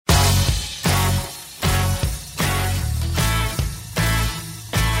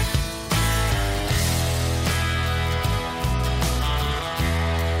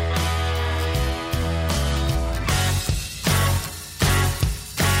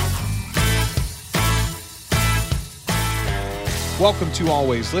Welcome to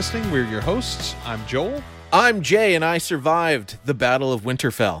Always Listening. We're your hosts. I'm Joel. I'm Jay, and I survived the Battle of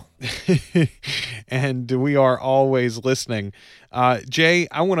Winterfell. And we are always listening. Jay,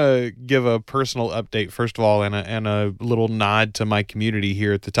 I want to give a personal update, first of all, and a little nod to my community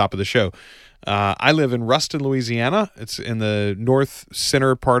here at the top of the show. I live in Ruston, Louisiana. It's in the north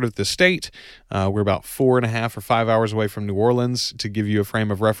center part of the state. We're about 4.5 or 5 hours away from New Orleans, to give you a frame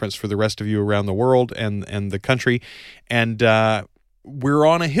of reference for the rest of you around the world and the country. And we're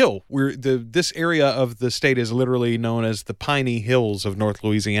on a hill. This area of the state is literally known as the Piney Hills of North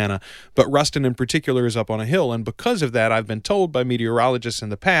Louisiana, but Ruston in particular is up on a hill, and because of that, I've been told by meteorologists in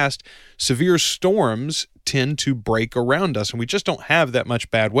the past, severe storms tend to break around us, and we just don't have that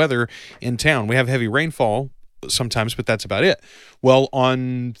much bad weather in town. We have heavy rainfall sometimes, but that's about it. Well,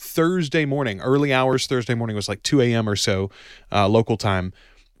 on Thursday morning, early hours Thursday morning, it was like 2 a.m. or so, local time,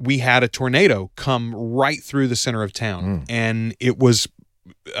 we had a tornado come right through the center of town. And it was,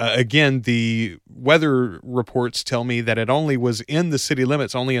 again, the weather reports tell me that it only was in the city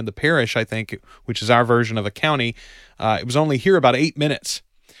limits, only in the parish, I think, which is our version of a county. It was only here about 8 minutes.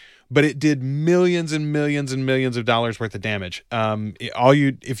 But it did millions and millions and millions of dollars worth of damage.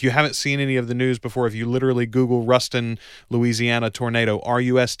 If you haven't seen any of the news before, if you literally Google Ruston, Louisiana tornado,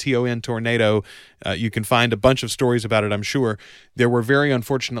 Ruston tornado, you can find a bunch of stories about it, I'm sure. There were very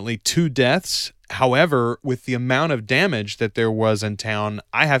unfortunately 2 deaths. However, with the amount of damage that there was in town,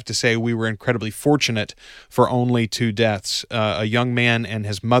 I have to say we were incredibly fortunate for only 2 deaths. A young man and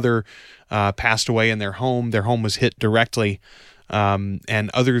his mother passed away in their home. Their home was hit directly.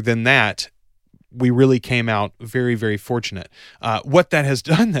 And other than that, we really came out very, very fortunate. What that has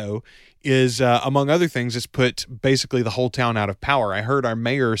done, though, is, among other things, it's put basically the whole town out of power. I heard our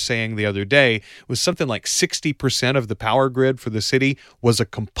mayor saying the other day was something like 60% of the power grid for the city was a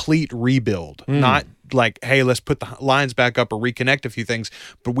complete rebuild. Not like, hey, let's put the lines back up or reconnect a few things,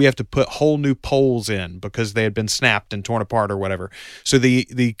 but we have to put whole new poles in because they had been snapped and torn apart or whatever. So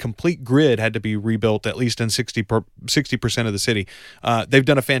the complete grid had to be rebuilt, at least in 60% of the city. They've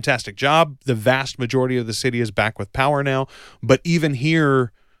done a fantastic job. The vast majority of the city is back with power now, but even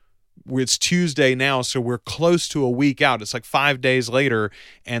here, it's Tuesday now, so we're close to a week out. It's like 5 days later,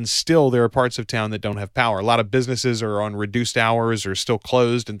 and still there are parts of town that don't have power. A lot of businesses are on reduced hours or still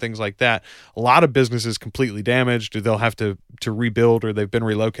closed and things like that. A lot of businesses completely damaged, or they'll have to rebuild, or they've been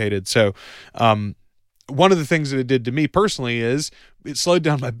relocated. So one of the things that it did to me personally is it slowed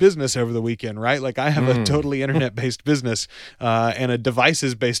down my business over the weekend, right? Like I have a totally internet-based business and a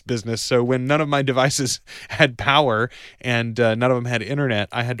devices-based business. So when none of my devices had power and none of them had internet,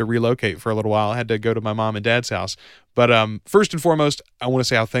 I had to relocate for a little while. I had to go to my mom and dad's house. But first and foremost, I want to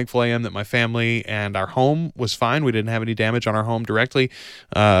say how thankful I am that my family and our home was fine. We didn't have any damage on our home directly.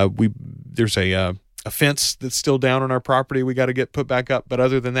 There's a fence that's still down on our property we got to get put back up, but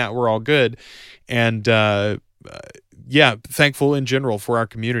other than that, we're all good. And thankful in general for our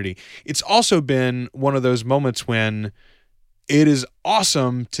community. It's also been one of those moments when it is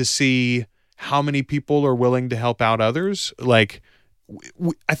awesome to see how many people are willing to help out others. Like,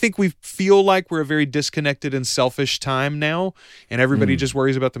 I think we feel like we're a very disconnected and selfish time now, and everybody just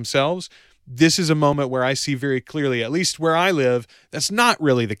worries about themselves. This is a moment where I see very clearly, at least where I live, that's not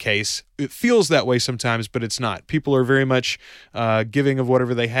really the case. It feels that way sometimes, but it's not. People are very much giving of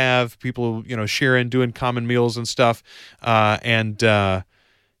whatever they have. People, sharing, doing common meals and stuff. Anyway,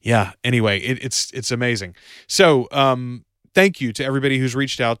 it's amazing. So, thank you to everybody who's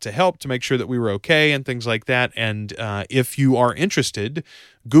reached out to help to make sure that we were okay and things like that. And if you are interested,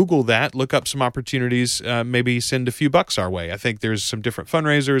 Google that, look up some opportunities, maybe send a few bucks our way. I think there's some different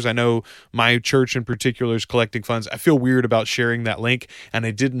fundraisers. I know my church in particular is collecting funds. I feel weird about sharing that link, and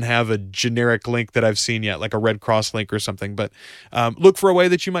I didn't have a generic link that I've seen yet, like a Red Cross link or something. But look for a way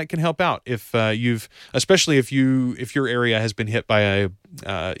that you can help out especially if your area has been hit by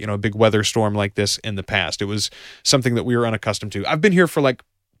a big weather storm like this in the past. It was something that we were unaccustomed to. I've been here for like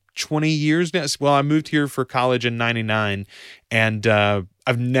 20 years now. Well, I moved here for college in 99, and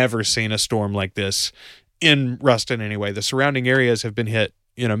I've never seen a storm like this in Ruston anyway. The surrounding areas have been hit,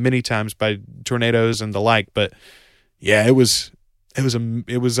 many times by tornadoes and the like, but yeah, it was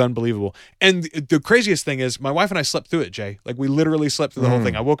unbelievable. And the craziest thing is my wife and I slept through it, Jay. Like we literally slept through the whole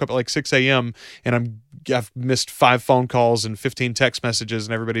thing. I woke up at like 6 a.m. and I've missed 5 phone calls and 15 text messages,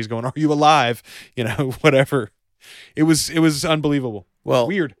 and everybody's going, "Are you alive?" Whatever. It was unbelievable. Well,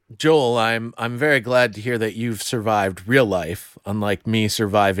 weird. Joel, I'm very glad to hear that you've survived real life, unlike me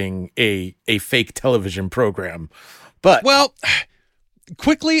surviving a fake television program. But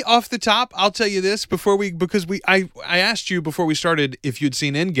quickly off the top, I'll tell you this I asked you before we started if you'd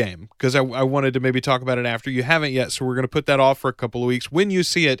seen Endgame, because I wanted to maybe talk about it after. You haven't yet, so we're going to put that off for a couple of weeks. When you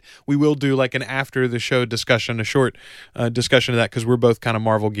see it, we will do like an after the show discussion, a short discussion of that, because we're both kind of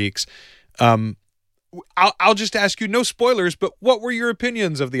Marvel geeks. I'll just ask you, no spoilers, but what were your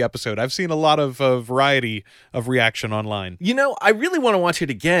opinions of the episode? I've seen a lot of variety of reaction online. I really want to watch it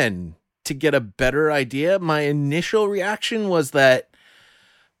again to get a better idea. My initial reaction was that,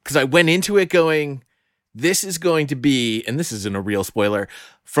 because I went into it going, this is going to be, and this isn't a real spoiler,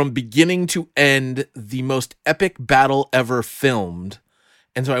 from beginning to end, the most epic battle ever filmed.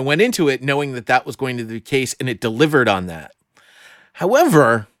 And so I went into it knowing that that was going to be the case, and it delivered on that.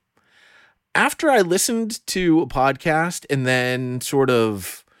 However, after I listened to a podcast and then sort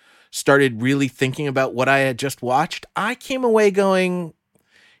of started really thinking about what I had just watched, I came away going,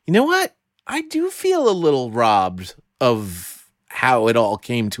 you know what? I do feel a little robbed of how it all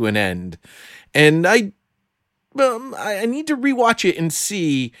came to an end. And I need to rewatch it and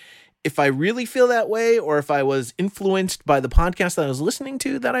see if I really feel that way, or if I was influenced by the podcast that I was listening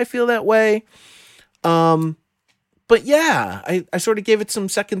to that I feel that way. But yeah, I sort of gave it some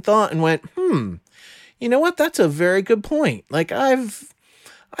second thought and went, you know what? That's a very good point. Like I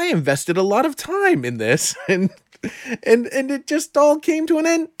invested a lot of time in this, and it just all came to an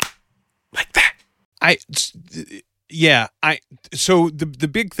end like that. So the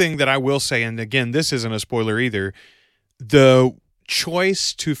big thing that I will say, and again, this isn't a spoiler either, the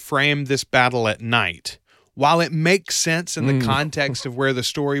choice to frame this battle at night, while it makes sense in the context of where the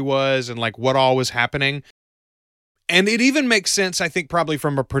story was and like what all was happening, and it even makes sense, I think, probably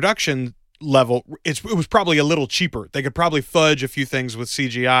from a production level, it was probably a little cheaper. They could probably fudge a few things with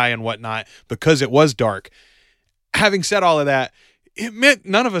CGI and whatnot because it was dark. Having said all of that, it meant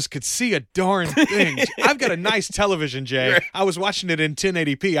none of us could see a darn thing. I've got a nice television, Jay. Right. I was watching it in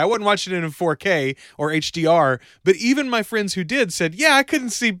 1080p. I wasn't watching it in 4K or HDR, but even my friends who did said, yeah, I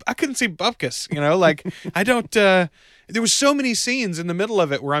couldn't see Bupkis, like I don't, there was so many scenes in the middle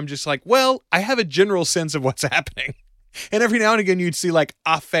of it where I'm just like, well, I have a general sense of what's happening. And every now and again, you'd see like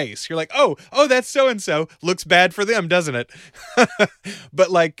a face. You're like, oh, that's so-and-so. Looks bad for them, doesn't it? But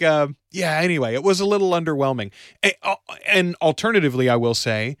like, anyway, it was a little underwhelming. And alternatively, I will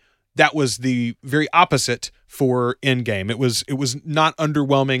say that was the very opposite for Endgame. It was not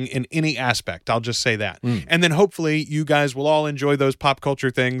underwhelming in any aspect. I'll just say that. And then hopefully you guys will all enjoy those pop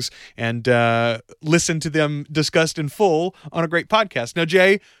culture things and listen to them discussed in full on a great podcast. Now,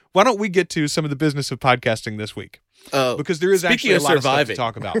 Jay, why don't we get to some of the business of podcasting this week? Because there is actually a lot of stuff to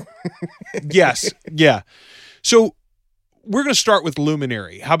talk about. Yes. Yeah. So we're going to start with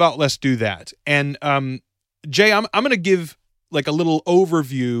Luminary. How about let's do that? And Jay, I'm going to give like a little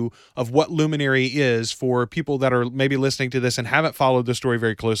overview of what Luminary is for people that are maybe listening to this and haven't followed the story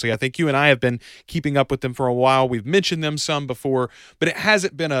very closely. I think you and I have been keeping up with them for a while. We've mentioned them some before, but it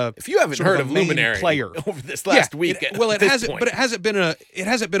hasn't been a if you haven't heard of Luminary player over this last week. It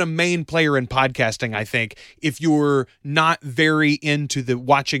hasn't been a main player in podcasting, I think, if you're not very into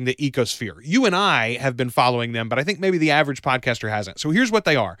watching the ecosphere. You and I have been following them, but I think maybe the average podcaster hasn't. So here's what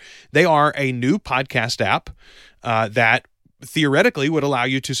they are. They are a new podcast app that theoretically would allow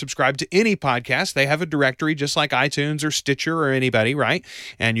you to subscribe to any podcast. They have a directory just like iTunes or Stitcher or anybody, right?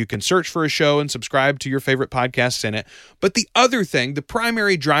 And you can search for a show and subscribe to your favorite podcasts in it. But the other thing, the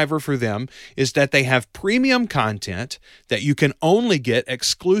primary driver for them, is that they have premium content that you can only get,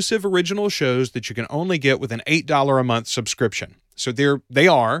 exclusive original shows that you can only get with an $8 a month subscription. So they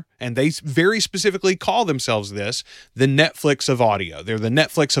are, and they very specifically call themselves this, the Netflix of audio. They're the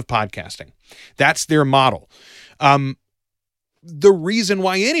Netflix of podcasting. That's their model. The reason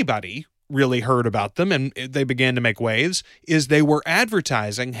why anybody really heard about them and they began to make waves is they were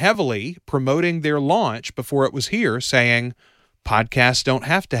advertising heavily, promoting their launch before it was here, saying podcasts don't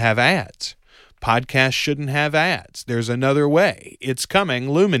have to have ads. Podcasts shouldn't have ads. There's another way. It's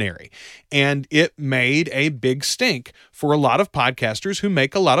coming, Luminary. And it made a big stink for a lot of podcasters who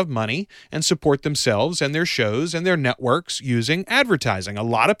make a lot of money and support themselves and their shows and their networks using advertising. A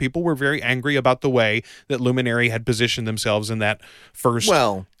lot of people were very angry about the way that Luminary had positioned themselves in that first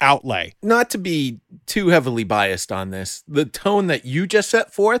outlay. Not to be too heavily biased on this, the tone that you just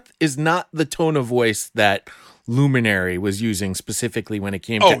set forth is not the tone of voice that Luminary was using specifically when it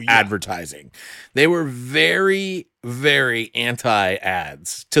came to advertising. They were very, very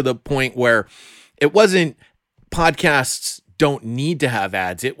anti-ads to the point where it wasn't podcasts don't need to have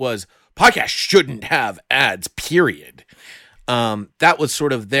ads. It was podcasts shouldn't have ads, period. That was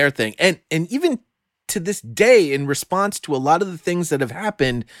sort of their thing. And even to this day, in response to a lot of the things that have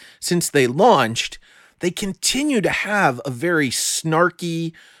happened since they launched, they continue to have a very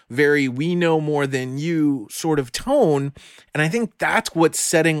snarky, very we know more than you sort of tone. And I think that's what's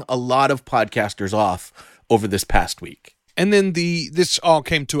setting a lot of podcasters off over this past week. And then this all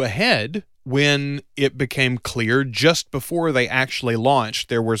came to a head when it became clear just before they actually launched.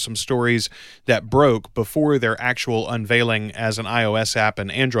 There were some stories that broke before their actual unveiling as an iOS app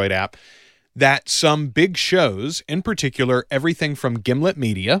and Android app that some big shows, in particular, everything from Gimlet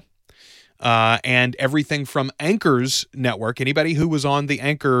Media and everything from Anchor's network, anybody who was on the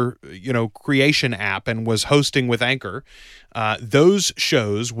Anchor, creation app and was hosting with Anchor, those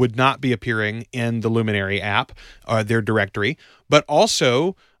shows would not be appearing in the Luminary app, their directory, but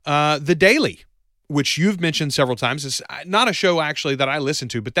also The Daily, which you've mentioned several times. Is not a show actually that I listen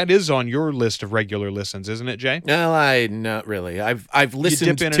to, but that is on your list of regular listens, isn't it, Jay? No, not really. I've listened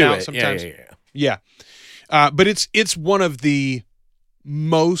you dip in to and out it sometimes. Yeah. But it's one of the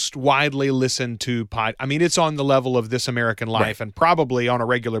most widely listened to it's on the level of This American Life, right, and probably on a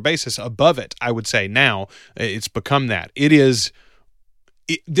regular basis above it. I would say now it's become that.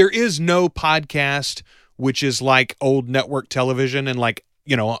 There is no podcast which is like old network television and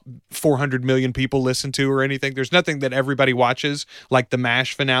 400 million people listen to or anything. There's nothing that everybody watches like the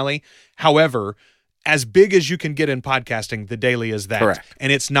MASH finale. However, as big as you can get in podcasting, The Daily is that. Correct.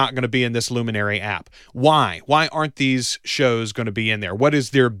 And it's not going to be in this Luminary app. Why? Why aren't these shows going to be in there? What is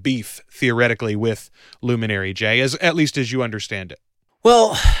their beef, theoretically, with Luminary, Jay, at least as you understand it?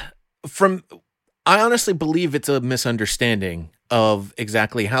 Well, I honestly believe it's a misunderstanding of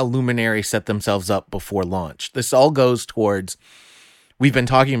exactly how Luminary set themselves up before launch. This all goes towards, we've been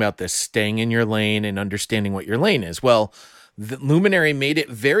talking about this, staying in your lane and understanding what your lane is. Well, the Luminary made it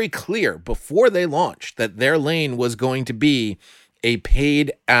very clear before they launched that their lane was going to be a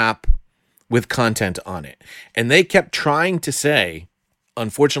paid app with content on it. And they kept trying to say,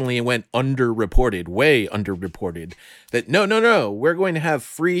 unfortunately, it went underreported, way underreported, that no, we're going to have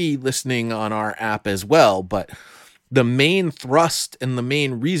free listening on our app as well. But the main thrust and the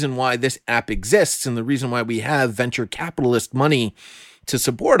main reason why this app exists and the reason why we have venture capitalist money to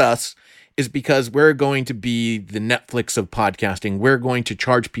support us is because we're going to be the Netflix of podcasting. We're going to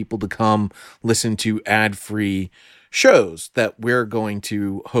charge people to come listen to ad-free shows that we're going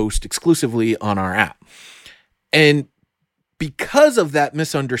to host exclusively on our app. And because of that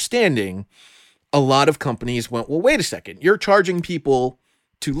misunderstanding, a lot of companies went, well, wait a second, you're charging people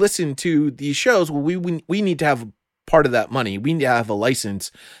to listen to these shows. Well, we need to have part of that money. We need to have a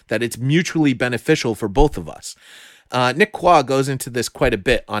license that it's mutually beneficial for both of us. Nick Quah goes into this quite a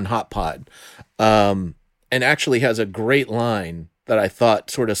bit on Hot Pod, and actually has a great line that I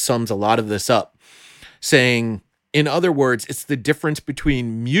thought sort of sums a lot of this up, saying, in other words, it's the difference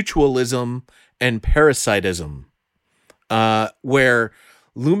between mutualism and parasitism, where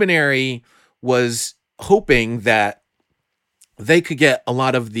Luminary was hoping that they could get a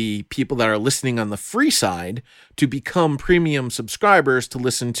lot of the people that are listening on the free side to become premium subscribers to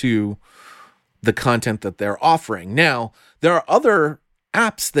listen to the content that they're offering. Now, there are other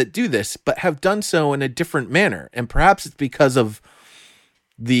apps that do this, but have done so in a different manner. And perhaps it's because of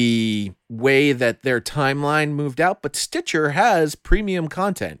the way that their timeline moved out. But Stitcher has premium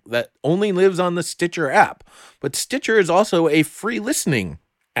content that only lives on the Stitcher app. But Stitcher is also a free listening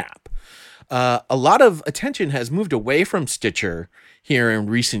app. A lot of attention has moved away from Stitcher here in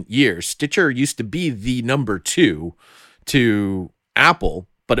recent years. Stitcher used to be the number 2 to Apple,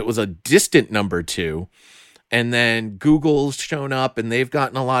 but it was a distant number 2. And then Google's shown up and they've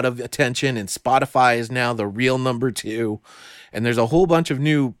gotten a lot of attention, and Spotify is now the real number 2. And there's a whole bunch of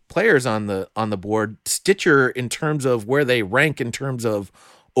new players on the board. Stitcher, in terms of where they rank in terms of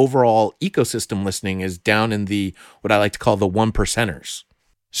overall ecosystem listening, is down in the what I like to call the 1%ers.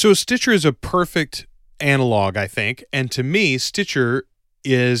 So Stitcher is a perfect analog, I think. And to me, Stitcher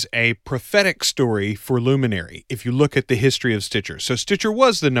is a prophetic story for Luminary if you look at the history of Stitcher. So Stitcher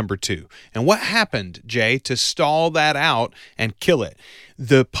was the number 2. And what happened, Jay, to stall that out and kill it?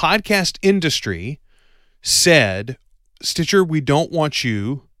 The podcast industry said, Stitcher, we don't want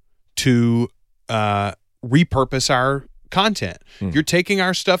you to repurpose our content. You're taking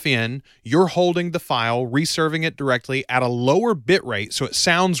our stuff in, you're holding the file, reserving it directly at a lower bit rate so it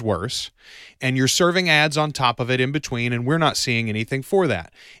sounds worse, and you're serving ads on top of it in between, and we're not seeing anything for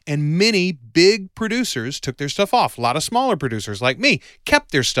that. And many big producers took their stuff off. A lot of smaller producers like me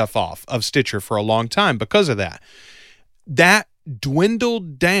kept their stuff off of Stitcher for a long time because of that. That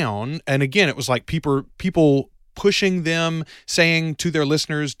dwindled down, and again, it was like people pushing them, saying to their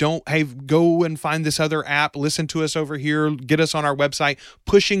listeners, go and find this other app, listen to us over here, get us on our website,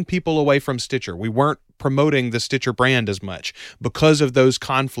 pushing people away from Stitcher. We weren't promoting the Stitcher brand as much because of those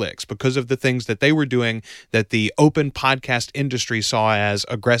conflicts, because of the things that they were doing that the open podcast industry saw as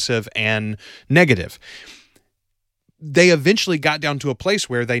aggressive and negative. They eventually got down to a place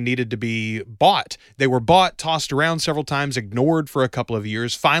where they needed to be bought. They were bought, tossed around several times, ignored for a couple of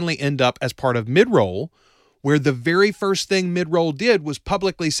years, finally end up as part of Midroll, where the very first thing Midroll did was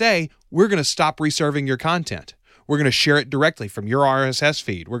publicly say, we're going to stop reserving your content. We're going to share it directly from your RSS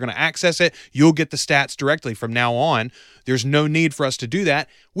feed. We're going to access it. You'll get the stats directly from now on. There's no need for us to do that.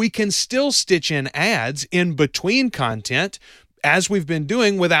 We can still stitch in ads in between content as we've been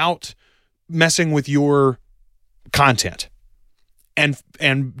doing without messing with your content. And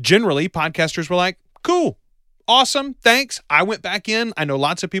generally podcasters were like, cool, awesome, thanks. I went back in. I know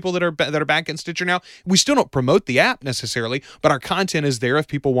lots of people that are back in Stitcher now. We still don't promote the app necessarily, but our content is there if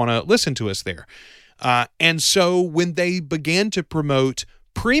people want to listen to us there. And so when they began to promote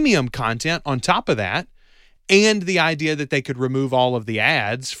premium content on top of that, and the idea that they could remove all of the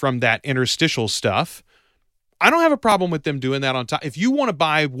ads from that interstitial stuff, I don't have a problem with them doing that on top. If you want to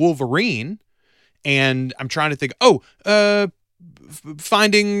buy Wolverine, and I'm trying to think,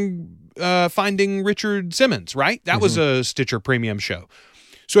 Finding Richard Simmons, right? That was a Stitcher premium show.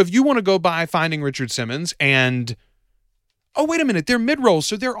 So if you want to go buy Finding Richard Simmons and, oh, wait a minute, they're mid-roll.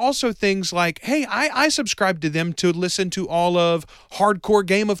 So there are also things like, hey, I subscribe to them to listen to all of hardcore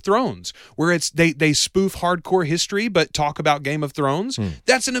Game of Thrones, where it's they spoof hardcore history but talk about Game of Thrones.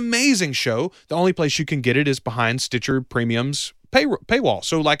 That's an amazing show. The only place you can get it is behind Stitcher Premium's paywall.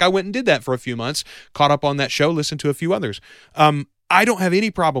 So like I went and did that for a few months, caught up on that show, listened to a few others. I don't have any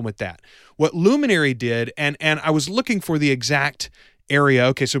problem with that. What Luminary did, and I was looking for the exact area.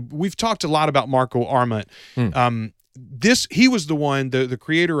 Okay, so we've talked a lot about Marco Arment. He was the one, the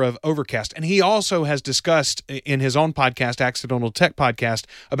creator of Overcast, and he also has discussed in his own podcast, Accidental Tech Podcast,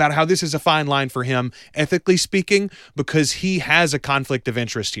 about how this is a fine line for him, ethically speaking, because he has a conflict of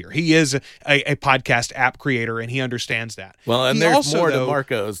interest here. He is a podcast app creator, and he understands that. Well, and there's more to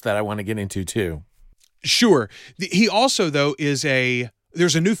Marco's that I want to get into too. Sure. He also, though, there's a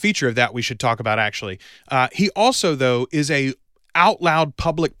new feature of that we should talk about, actually. He also, though, is a out loud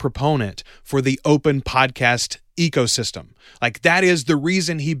public proponent for the open podcast ecosystem. Like, that is the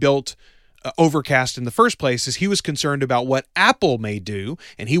reason he built Overcast in the first place, is he was concerned about what Apple may do,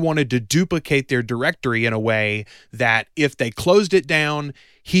 and he wanted to duplicate their directory in a way that if they closed it down,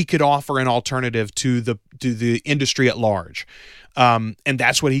 he could offer an alternative to the industry at large. And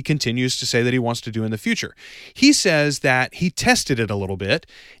that's what he continues to say that he wants to do in the future. He says that he tested it a little bit,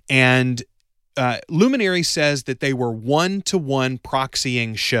 and Luminary says that they were one-to-one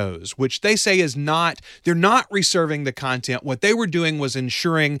proxying shows, which they say they're not reserving the content. What they were doing was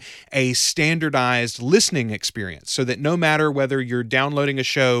ensuring a standardized listening experience so that no matter whether you're downloading a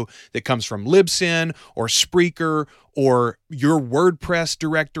show that comes from Libsyn or Spreaker or your WordPress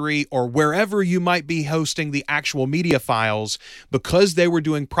directory or wherever you might be hosting the actual media files, because they were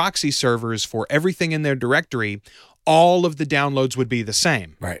doing proxy servers for everything in their directory, all of the downloads would be the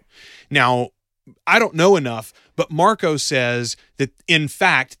same. Right. Now, I don't know enough, but Marco says that, in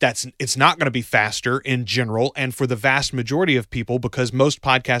fact, it's not going to be faster in general, and for the vast majority of people, because most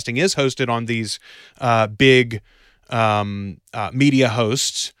podcasting is hosted on these big media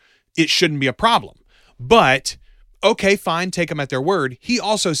hosts, it shouldn't be a problem. But, okay, fine, take them at their word. He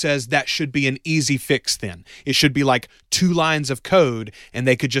also says that should be an easy fix then. It should be like 2 lines of code, and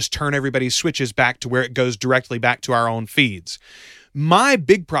they could just turn everybody's switches back to where it goes directly back to our own feeds. My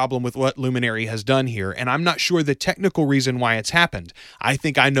big problem with what Luminary has done here, and I'm not sure the technical reason why it's happened. I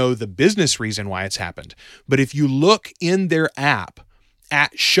think I know the business reason why it's happened. But if you look in their app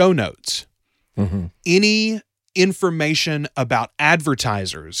at show notes, any information about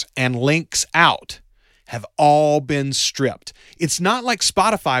advertisers and links out have all been stripped. It's not like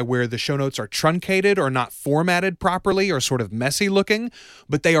Spotify where the show notes are truncated or not formatted properly or sort of messy looking,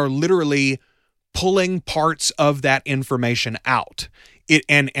 but they are literally pulling parts of that information out.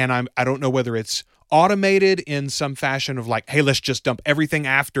 I don't know whether it's automated in some fashion of like, hey, let's just dump everything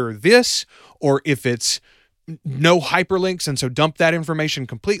after this, or if it's no hyperlinks and so dump that information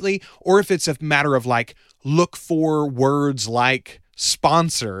completely, or if it's a matter of like, look for words like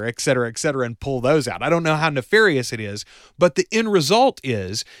sponsor, et cetera, and pull those out. I don't know how nefarious it is, but the end result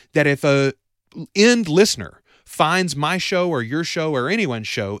is that if a end listener finds my show or your show or anyone's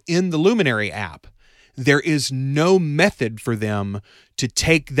show in the Luminary app, there is no method for them to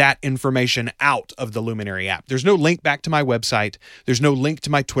take that information out of the Luminary app. There's no link back to my website. There's no link to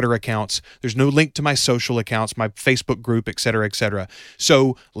my Twitter accounts. There's no link to my social accounts, my Facebook group, et cetera, et cetera.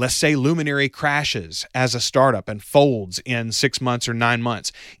 So let's say Luminary crashes as a startup and folds in 6 months or 9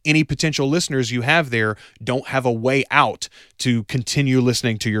 months. Any potential listeners you have there don't have a way out to continue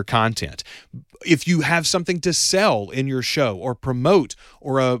listening to your content. If you have something to sell in your show or promote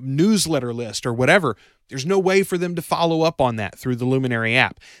or a newsletter list or whatever, there's no way for them to follow up on that through the Luminary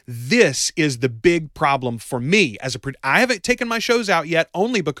app. This is the big problem for me I haven't taken my shows out yet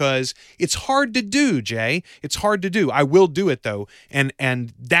only because it's hard to do, Jay. It's hard to do. I will do it though.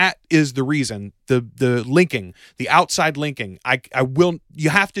 And that is the reason. The linking, the outside linking. You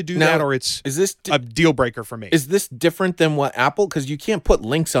have to do that or it's a deal breaker for me. Is this different than what Apple? Because you can't put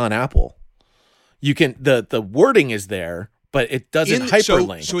links on Apple. You can, the wording is there, but it doesn't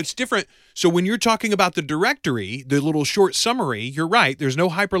hyperlink. So it's different. So when you're talking about the directory, the little short summary, you're right. There's no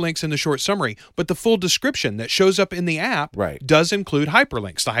hyperlinks in the short summary, but the full description that shows up in the app does include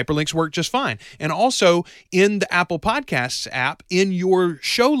hyperlinks. The hyperlinks work just fine. And also in the Apple Podcasts app, in your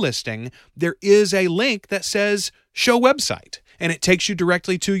show listing, there is a link that says show website. And it takes you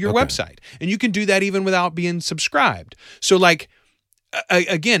directly to your website. And you can do that even without being subscribed. So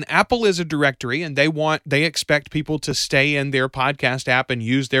again, Apple is a directory and they expect people to stay in their podcast app and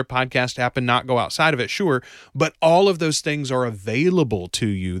use their podcast app and not go outside of it, sure. But all of those things are available to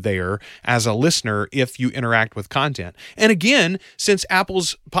you there as a listener if you interact with content. And again, since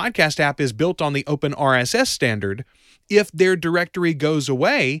Apple's podcast app is built on the open RSS standard, if their directory goes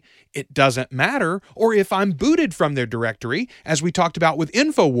away, it doesn't matter. Or if I'm booted from their directory, as we talked about with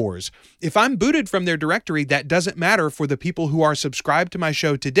InfoWars, if I'm booted from their directory, that doesn't matter for the people who are subscribed to my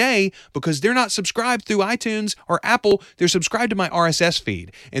show today because they're not subscribed through iTunes or Apple. They're subscribed to my RSS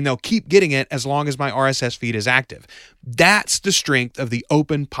feed, and they'll keep getting it as long as my RSS feed is active. That's the strength of the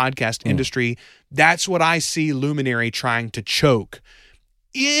open podcast industry. That's what I see Luminary trying to choke.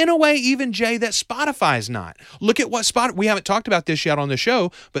 In a way, even, Jay, that Spotify's not. Look at what we haven't talked about this yet on the show,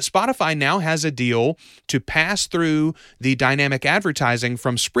 but Spotify now has a deal to pass through the dynamic advertising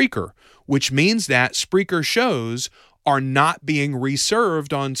from Spreaker, which means that Spreaker shows are not being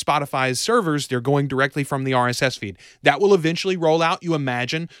reserved on Spotify's servers. They're going directly from the RSS feed. That will eventually roll out, you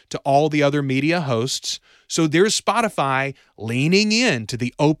imagine, to all the other media hosts. So there's Spotify leaning into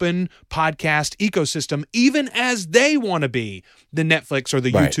the open podcast ecosystem, even as they want to be the Netflix or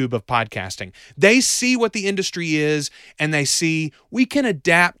the YouTube of podcasting. They see what the industry is, and they see we can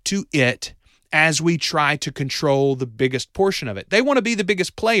adapt to it as we try to control the biggest portion of it. They want to be the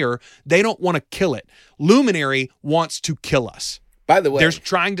biggest player. They don't want to kill it. Luminary wants to kill us. By the way, they're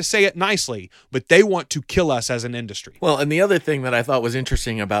trying to say it nicely, but they want to kill us as an industry. Well, and the other thing that I thought was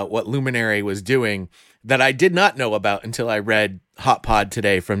interesting about what Luminary was doing that I did not know about until I read Hot Pod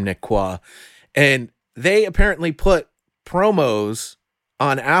today from Nick Qua, and they apparently put promos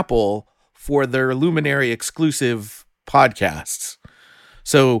on Apple for their Luminary exclusive podcasts.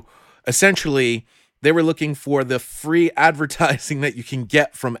 So essentially, they were looking for the free advertising that you can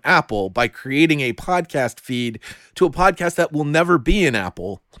get from Apple by creating a podcast feed to a podcast that will never be in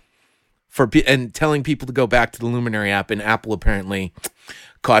Apple and telling people to go back to the Luminary app. And Apple apparently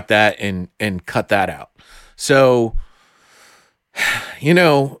caught that and cut that out. So, you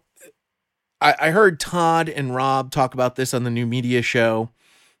know, I heard Todd and Rob talk about this on the New Media Show.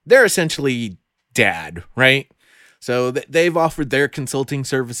 They're essentially dad, right? So they've offered their consulting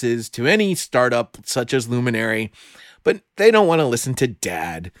services to any startup such as Luminary, but they don't want to listen to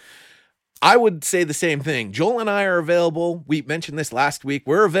dad. I would say the same thing. Joel and I are available. We mentioned this last week.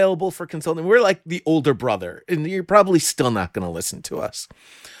 We're available for consulting. We're like the older brother, and you're probably still not going to listen to us.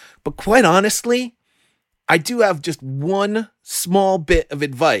 But quite honestly, I do have just one small bit of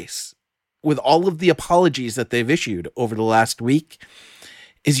advice with all of the apologies that they've issued over the last week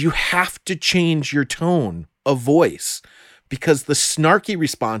is you have to change your tone of voice because the snarky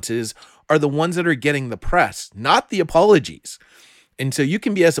responses are the ones that are getting the press, not the apologies. And so you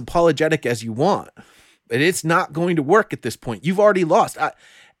can be as apologetic as you want, but it's not going to work at this point. You've already lost.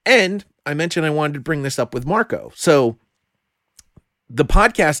 And I mentioned I wanted to bring this up with Marco. So the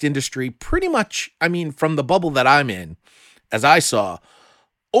podcast industry pretty much, I mean, from the bubble that I'm in, as I saw,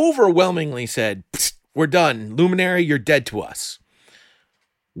 overwhelmingly said, we're done. Luminary, you're dead to us.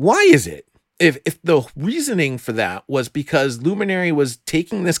 Why is it? If the reasoning for that was because Luminary was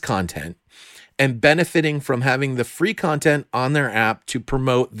taking this content and benefiting from having the free content on their app to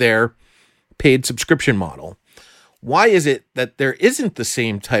promote their paid subscription model, why is it that there isn't the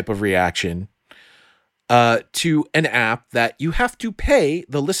same type of reaction to an app that you have to pay,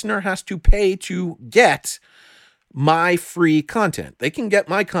 the listener has to pay to get my free content. They can get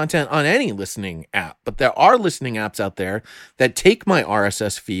my content on any listening app, but there are listening apps out there that take my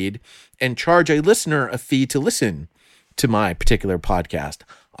RSS feed and charge a listener a fee to listen to my particular podcast.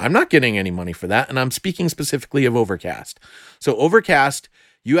 I'm not getting any money for that, and I'm speaking specifically of Overcast. So Overcast,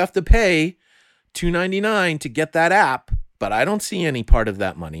 you have to pay $2.99 to get that app, but I don't see any part of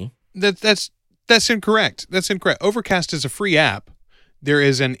that money. That's incorrect. That's incorrect. Overcast is a free app. There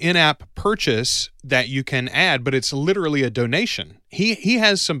is an in-app purchase that you can add, but it's literally a donation. He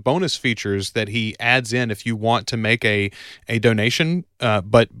has some bonus features that he adds in if you want to make a donation,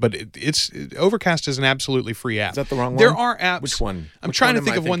 but it's Overcast is an absolutely free app. Is that the wrong one? There are apps. Which one? I'm trying to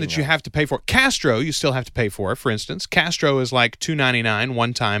think of one that you have to pay for. Castro, you still have to pay for. For instance, Castro is like $2.99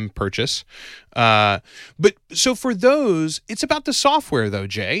 one-time purchase. But so for those, it's about the software though,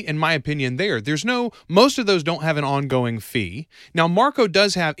 Jay. In my opinion, most of those don't have an ongoing fee. Now Marco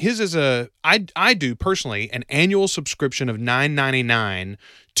does have his is I do personally an annual subscription of $9.99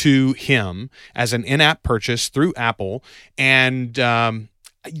 to him as an in-app purchase through Apple, and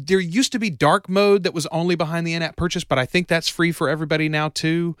there used to be dark mode that was only behind the in-app purchase, but I think that's free for everybody now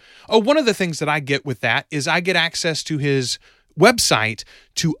too. Oh, one of the things that I get with that is I get access to his website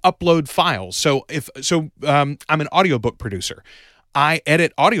to upload files. I'm an audiobook producer. I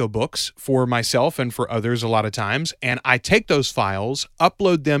edit audiobooks for myself and for others a lot of times, and I take those files,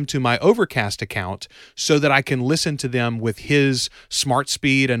 upload them to my Overcast account so that I can listen to them with his Smart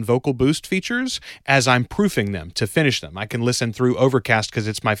Speed and Vocal Boost features as I'm proofing them to finish them. I can listen through Overcast because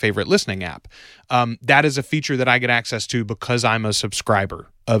it's my favorite listening app. That is a feature that I get access to because I'm a subscriber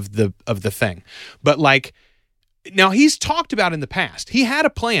of the thing. But now he's talked about in the past, he had a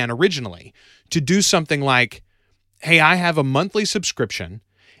plan originally to do something like, hey, I have a monthly subscription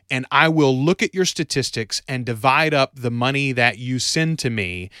and I will look at your statistics and divide up the money that you send to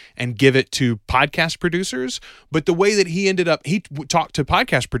me and give it to podcast producers. But the way that he talked to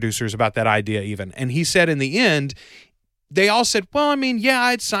podcast producers about that idea even. And he said in the end, they all said, well, I mean, yeah,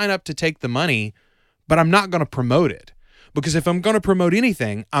 I'd sign up to take the money, but I'm not going to promote it. Because if I'm going to promote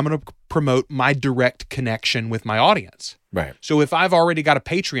anything, I'm going to promote my direct connection with my audience. Right. So if I've already got a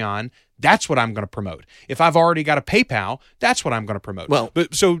Patreon, that's what I'm going to promote. If I've already got a PayPal, that's what I'm going to promote. Well,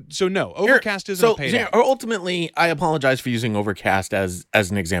 but so no, Overcast isn't a paid app. Ultimately, I apologize for using Overcast as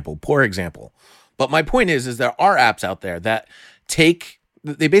an example, poor example. But my point is there are apps out there that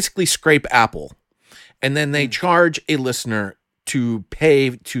they basically scrape Apple, and then they charge a listener to pay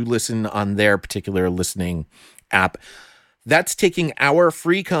to listen on their particular listening app. That's taking our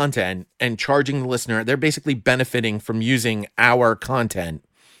free content and charging the listener. They're basically benefiting from using our content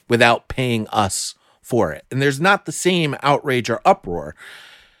without paying us for it. And there's not the same outrage or uproar.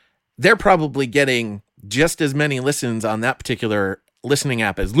 They're probably getting just as many listens on that particular listening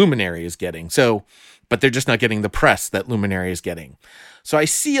app as Luminary is getting. But they're just not getting the press that Luminary is getting. So I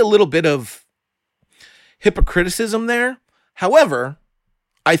see a little bit of hypocriticism there. However,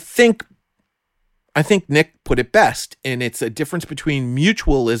 I think Nick put it best, and it's a difference between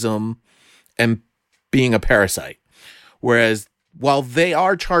mutualism and being a parasite. Whereas while they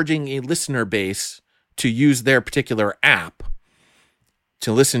are charging a listener base to use their particular app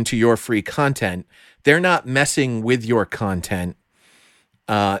to listen to your free content, they're not messing with your content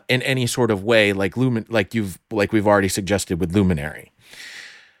in any sort of way like we've already suggested with Luminary.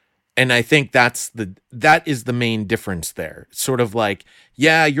 And I think that is the main difference there. It's sort of like,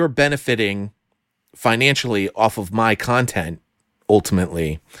 yeah, you're benefiting financially off of my content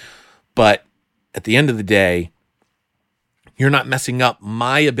ultimately, but at the end of the day, you're not messing up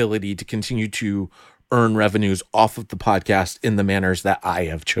my ability to continue to earn revenues off of the podcast in the manners that I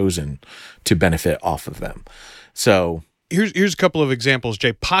have chosen to benefit off of them. So here's a couple of examples,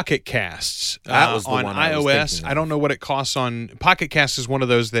 Jay. Pocket Casts that was the on one iOS. I don't know what it costs on Pocket Casts is one of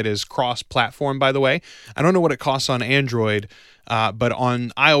those that is cross-platform, by the way. I don't know what it costs on Android, but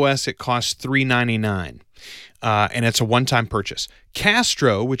on iOS it costs $3.99. And it's a one-time purchase.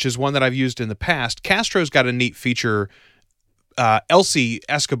 Castro, which is one that I've used in the past, Castro's got a neat feature. Elsie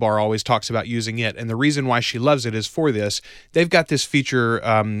Escobar always talks about using it, and the reason why she loves it is for this. They've got this feature,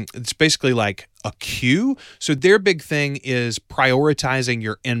 it's basically like a queue. So their big thing is prioritizing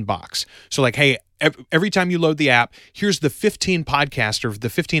your inbox. So like, hey, every time you load the app, here's the 15 podcasts or the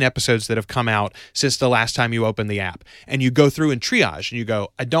 15 episodes that have come out since the last time you opened the app. And you go through and triage and you go,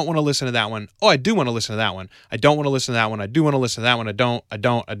 I don't want to listen to that one. Oh, I do want to listen to that one. I don't want to listen to that one. I do want to listen to that one. I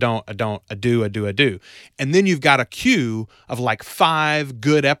do. And then you've got a queue of like 5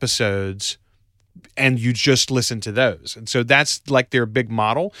 good episodes and you just listen to those. And so that's like their big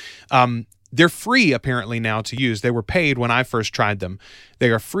model. They're free apparently now to use. They were paid when I first tried them. They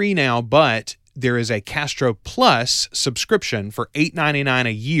are free now, but there is a Castro Plus subscription for $8.99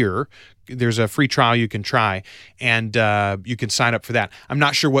 a year. There's a free trial you can try, and you can sign up for that. I'm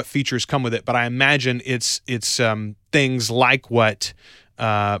not sure what features come with it, but I imagine it's things like what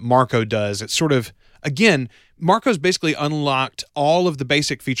Marco does. It's sort of, again, Marco's basically unlocked all of the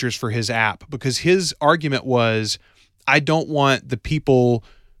basic features for his app because his argument was, I don't want the people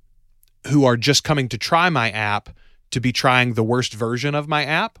who are just coming to try my app to be trying the worst version of my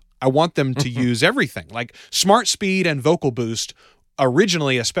app. I want them to use everything. Like Smart Speed and Vocal Boost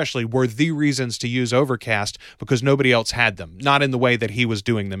originally especially were the reasons to use Overcast because nobody else had them, not in the way that he was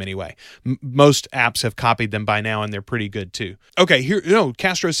doing them anyway. Most apps have copied them by now, and they're pretty good too. Okay, here,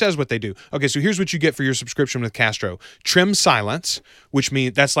 Castro says what they do. Okay, so here's what you get for your subscription with Castro. Trim Silence, which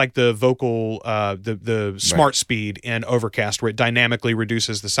means that's like the vocal, the Smart Speed in Overcast where it dynamically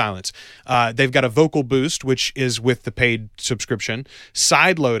reduces the silence. They've got a Vocal Boost, which is with the paid subscription.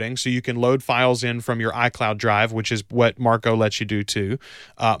 Side loading, so you can load files in from your iCloud drive, which is what Marco lets you do too.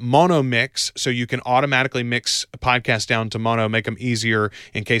 Mono Mix, so you can automatically mix a podcast down to mono, make them easier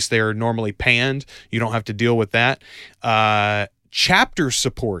in case they're normally panned. You don't have to deal with that. Chapter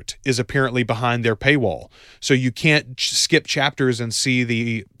support is apparently behind their paywall. So you can't skip chapters and see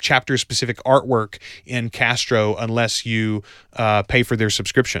the chapter-specific artwork in Castro unless you pay for their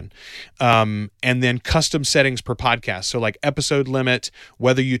subscription. And then custom settings per podcast. So like episode limit,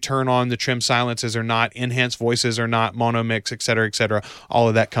 whether you turn on the trim silences or not, enhanced voices or not, mono mix, et cetera, all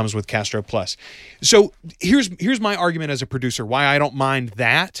of that comes with Castro Plus. So here's my argument as a producer, why I don't mind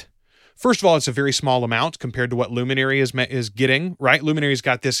that. First of all, it's a very small amount compared to what Luminary is getting, right? Luminary's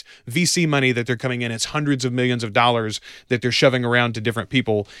got this VC money that they're coming in. It's hundreds of millions of dollars that they're shoving around to different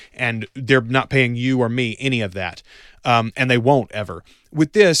people, and they're not paying you or me any of that, and they won't ever.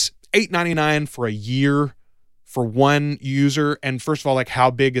 With this, $8.99 for a year for one user, and first of all, like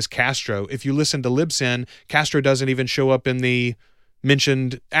how big is Castro? If you listen to Libsyn, Castro doesn't even show up in the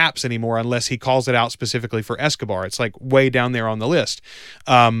mentioned apps anymore unless he calls it out specifically for Escobar. It's like way down there on the list.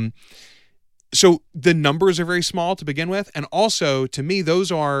 So the numbers are very small to begin with. And also, to me,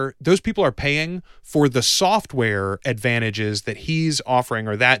 those people are paying for the software advantages that he's offering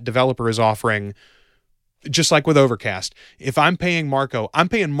or that developer is offering, just like with Overcast. If I'm paying Marco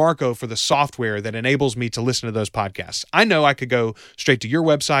for the software that enables me to listen to those podcasts. I know I could go straight to your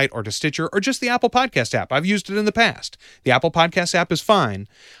website or to Stitcher or just the Apple Podcast app. I've used it in the past. The Apple Podcast app is fine.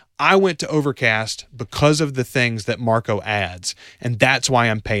 I went to Overcast because of the things that Marco adds, and that's why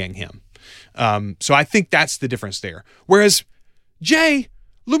I'm paying him. So I think that's the difference there. Whereas, Jay,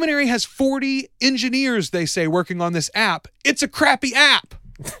 Luminary has 40 engineers, they say, working on this app. It's a crappy app.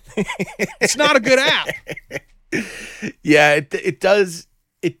 It's not a good app. Yeah, it does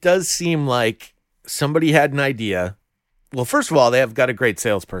seem like somebody had an idea. Well, first of all, they have got a great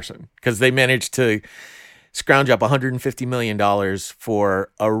salesperson because they managed to scrounge up $150 million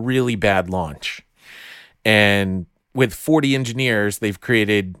for a really bad launch. And with 40 engineers, they've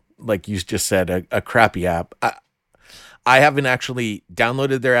created, like you just said, a crappy app. I haven't actually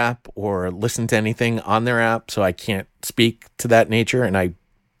downloaded their app or listened to anything on their app, so I can't speak to that nature. And I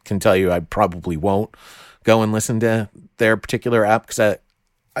can tell you I probably won't go and listen to their particular app because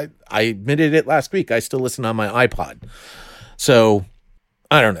I admitted it last week. I still listen on my iPod. So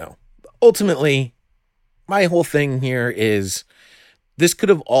I don't know. Ultimately, my whole thing here is this could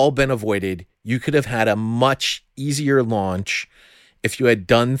have all been avoided. You could have had a much easier launch if you had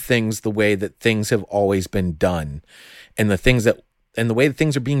done things the way that things have always been done and the way that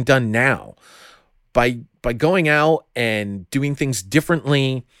things are being done now. By going out and doing things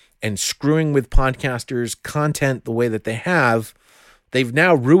differently and screwing with podcasters' content the way that they have, they've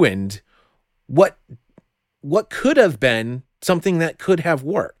now ruined what could have been something that could have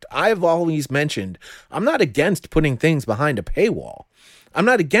worked. I've always mentioned I'm not against putting things behind a paywall. I'm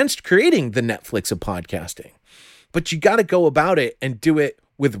not against creating the Netflix of podcasting. But you got to go about it and do it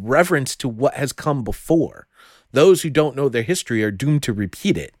with reverence to what has come before. Those who don't know their history are doomed to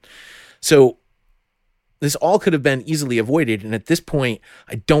repeat it. So this all could have been easily avoided. And at this point,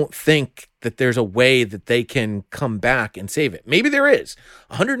 I don't think that there's a way that they can come back and save it. Maybe there is.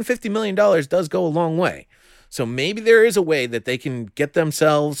 $150 million does go a long way. So maybe there is a way that they can get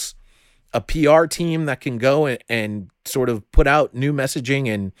themselves a PR team that can go and sort of put out new messaging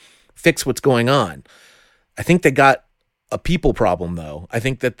and fix what's going on. I think they got a people problem, though. I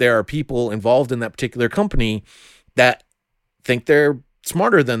think that there are people involved in that particular company that think they're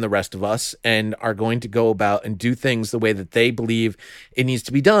smarter than the rest of us and are going to go about and do things the way that they believe it needs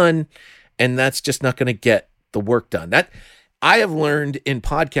to be done. And that's just not going to get the work done. I have learned in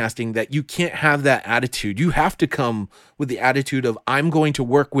podcasting that you can't have that attitude. You have to come with the attitude of, I'm going to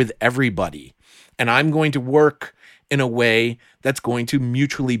work with everybody, and I'm going to work in a way that's going to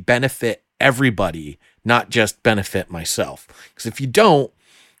mutually benefit everybody, not just benefit myself. Because if you don't,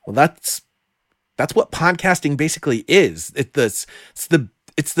 well, that's what podcasting basically is.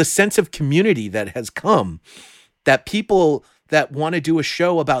 It's the sense of community that has come, that people that want to do a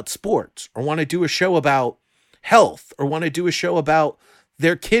show about sports, or want to do a show about health, or want to do a show about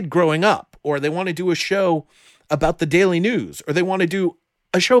their kid growing up, or they want to do a show about the daily news, or they want to do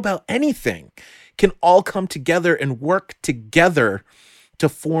a show about anything, can all come together and work together to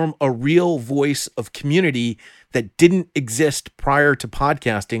form a real voice of community that didn't exist prior to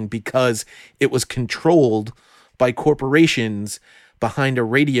podcasting, because it was controlled by corporations behind a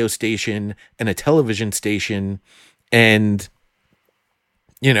radio station and a television station. And,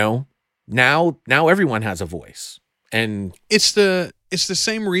 now everyone has a voice. And it's the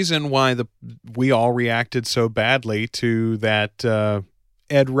same reason why we all reacted so badly to that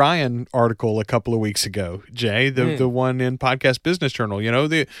Ed Ryan article a couple of weeks ago, Jay, the one in Podcast Business Journal.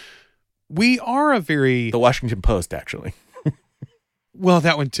 We are a very... The Washington Post, actually. Well,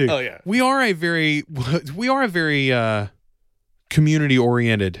 that one too. Oh, yeah. We are a very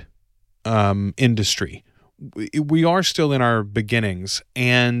community-oriented industry. We are still in our beginnings,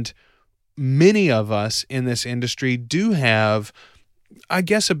 and many of us in this industry do have, I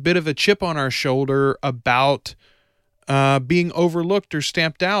guess, a bit of a chip on our shoulder about being overlooked or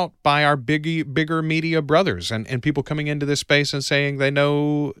stamped out by our bigger media brothers, and people coming into this space and saying they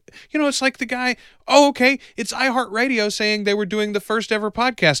know, it's like the guy, it's iHeartRadio saying they were doing the first ever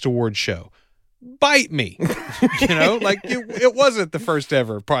podcast award show. Bite me, it wasn't the first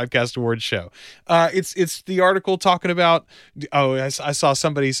ever podcast award show. It's the article talking about, I saw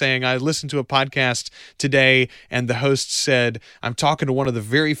somebody saying, I listened to a podcast today and the host said, I'm talking to one of the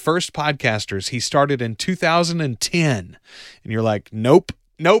very first podcasters. He started in 2010. And you're like, nope.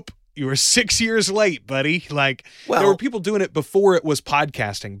 You were 6 years late, buddy. There were people doing it before it was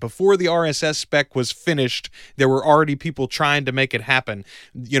podcasting. Before the RSS spec was finished, there were already people trying to make it happen.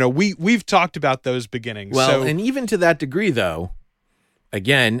 We've talked about those beginnings. Well, and even to that degree, though,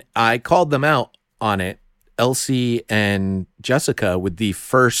 again, I called them out on it. Elsie and Jessica with the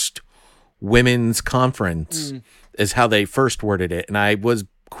first women's conference is how they first worded it. And I was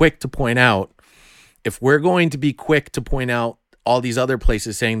quick to point out, if we're going to be quick to point out all these other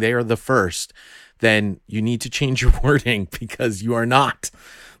places saying they are the first, then you need to change your wording, because you are not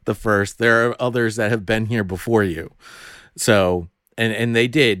the first. There are others that have been here before you. So, and they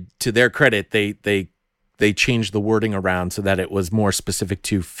did, to their credit, they changed the wording around so that it was more specific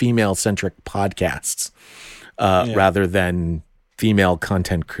to female-centric podcasts rather than female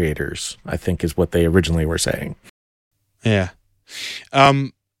content creators, I think is what they originally were saying. Yeah.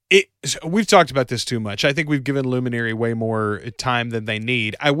 We've talked about this too much. I think we've given Luminary way more time than they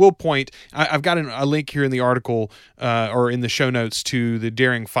need. I will point, I've got a link here in the article or in the show notes to the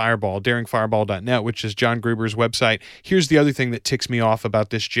Daring Fireball, daringfireball.net, which is John Gruber's website. Here's the other thing that ticks me off about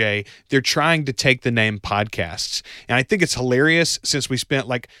this, Jay. They're trying to take the name podcasts. And I think it's hilarious, since we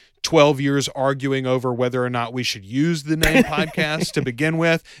spent 12 years arguing over whether or not we should use the name podcast to begin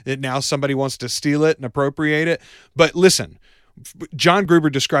with, that now somebody wants to steal it and appropriate it. But listen, John Gruber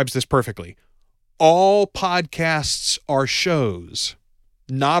describes this perfectly. All podcasts are shows.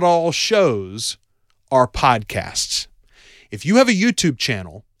 Not all shows are podcasts. If you have a YouTube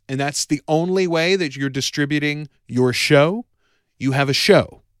channel and that's the only way that you're distributing your show, you have a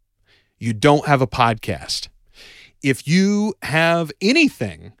show. You don't have a podcast. If you have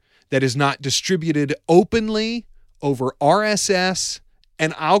anything that is not distributed openly over RSS,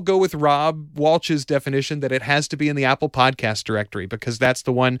 and I'll go with Rob Walsh's definition that it has to be in the Apple Podcast directory, because that's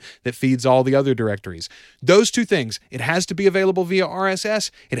the one that feeds all the other directories. Those two things, it has to be available via RSS.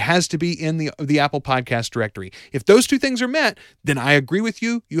 It has to be in the Apple Podcast directory. If those two things are met, then I agree with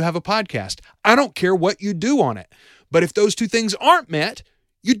you. You have a podcast. I don't care what you do on it. But if those two things aren't met,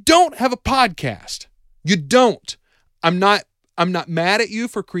 you don't have a podcast. You don't. I'm not mad at you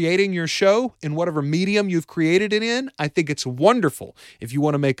for creating your show in whatever medium you've created it in. I think it's wonderful. If you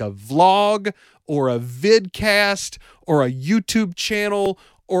want to make a vlog or a vidcast or a YouTube channel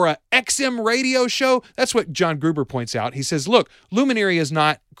or a XM radio show, that's what John Gruber points out. He says, look, Luminary is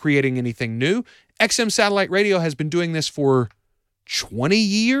not creating anything new. XM Satellite Radio has been doing this for 20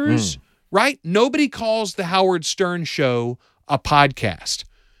 years, right? Nobody calls the Howard Stern Show a podcast.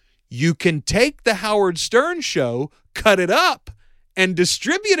 You can take the Howard Stern Show, cut it up, and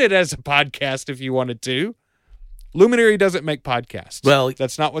distribute it as a podcast if you wanted to. Luminary doesn't make podcasts. Well,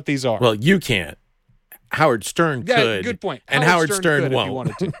 that's not what these are. Well, you can't. Howard Stern Yeah, could. good point. And Howard Stern could won't.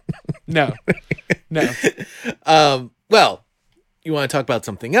 if he wanted to. No. Well, you want to talk about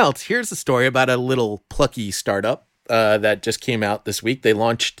something else? Here's a story about a little plucky startup that just came out this week. They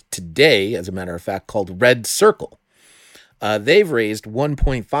launched today, as a matter of fact, called Red Circle. They've raised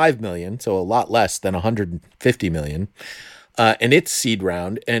 $1.5 million, so a lot less than $150 million, in its seed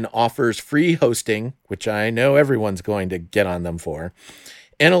round, and offers free hosting, which I know everyone's going to get on them for,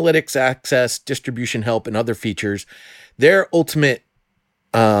 analytics access, distribution help, and other features. Their ultimate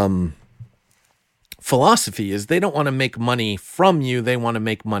philosophy is they don't want to make money from you. They want to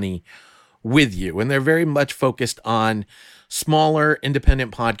make money with you. And they're very much focused on smaller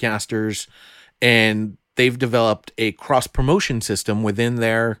independent podcasters. And they've developed a cross-promotion system within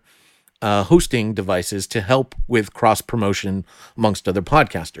their hosting devices to help with cross-promotion amongst other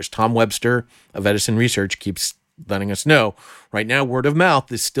podcasters. Tom Webster of Edison Research keeps letting us know right now, word of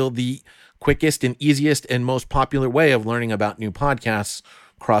mouth is still the quickest and easiest and most popular way of learning about new podcasts.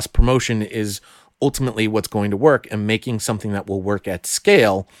 Cross-promotion is ultimately what's going to work, and making something that will work at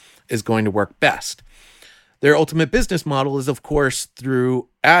scale is going to work best. Their ultimate business model is, of course, through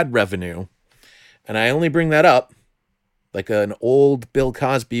ad revenue. And I only bring that up like an old Bill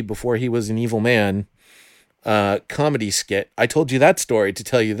Cosby before he was an evil man comedy skit. I told you that story to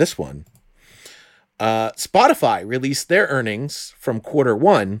tell you this one. Spotify released their earnings from quarter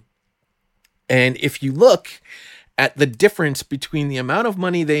one. And if you look at the difference between the amount of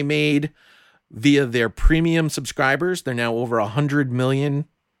money they made via their premium subscribers, they're now over 100 million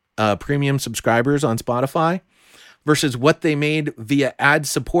premium subscribers on Spotify, versus what they made via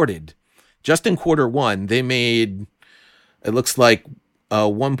ad-supported. Just in quarter one, they made, it looks like,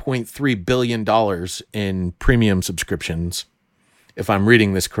 $1.3 billion in premium subscriptions, if I'm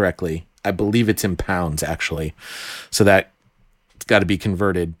reading this correctly. I believe it's in pounds, actually. So that's got to be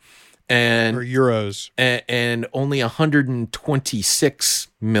converted. And Or euros. And only 126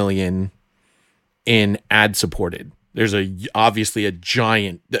 million in ad supported. There's obviously a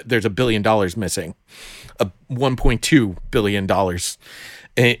giant, there's $1 billion missing, $1.2 billion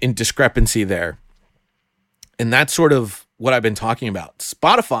in discrepancy there. And that's sort of what I've been talking about.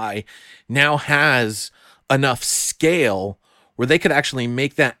 Spotify now has enough scale where they could actually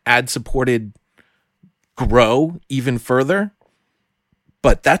make that ad supported grow even further.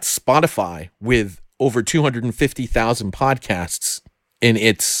 But that's Spotify with over 250,000 podcasts in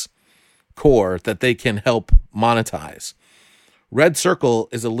its core that they can help monetize. Red Circle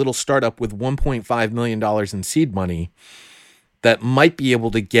is a little startup with $1.5 million in seed money that might be able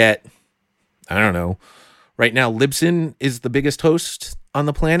to get, I don't know, right now Libsyn is the biggest host on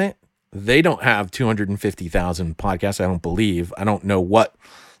the planet. They don't have 250,000 podcasts, I don't believe. I don't know what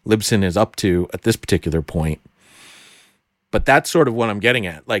Libsyn is up to at this particular point. But that's sort of what I'm getting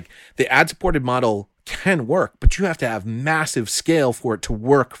at. Like, the ad-supported model can work, but you have to have massive scale for it to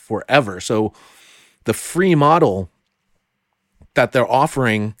work forever. So the free model that they're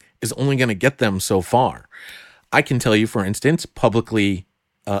offering is only going to get them so far. I can tell you, for instance, publicly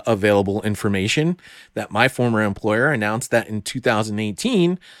available information that my former employer announced that in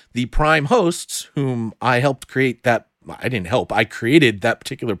 2018, the Prime hosts, whom I helped create that, I didn't help, I created that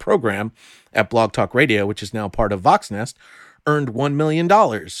particular program at Blog Talk Radio, which is now part of Voxnest, earned $1 million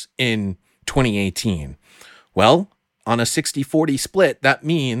in 2018. Well, on a 60-40 split, that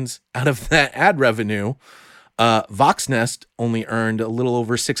means out of that ad revenue, Voxnest only earned a little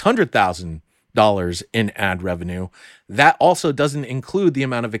over $600,000 in ad revenue. That also doesn't include the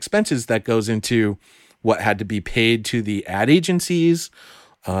amount of expenses that goes into what had to be paid to the ad agencies,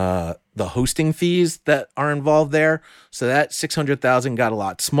 the hosting fees that are involved there. So that 600,000 got a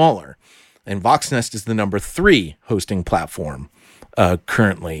lot smaller. And Voxnest is the number 3 hosting platform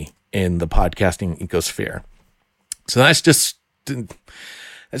currently in the podcasting ecosphere. So that's just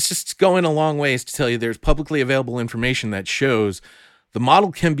going a long ways to tell you there's publicly available information that shows the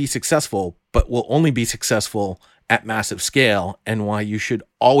model can be successful, but will only be successful at massive scale, and why you should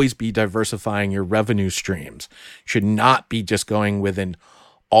always be diversifying your revenue streams. You should not be just going with an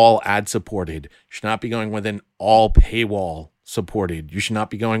all ad supported. You should not be going with an all paywall supported. You should not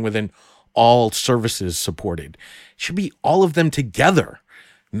be going with an all services supported. It should be all of them together.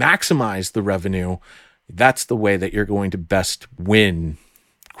 Maximize the revenue. That's the way that you're going to best win,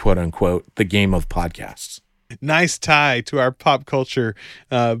 quote unquote, the game of podcasts. Nice tie to our pop culture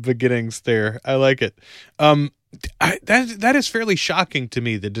beginnings there. I like it. That is fairly shocking to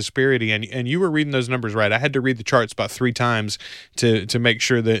me, the disparity. And you were reading those numbers right. I had to read the charts about 3 times to make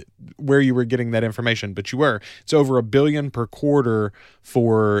sure that where you were getting that information. But you were. It's over $1 billion per quarter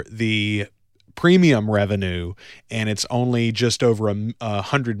for the premium revenue, and it's only just over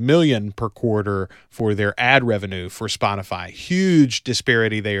 $100 million per quarter for their ad revenue for Spotify. Huge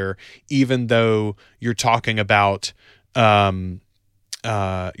disparity there, even though you're talking about a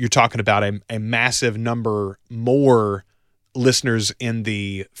massive number more listeners in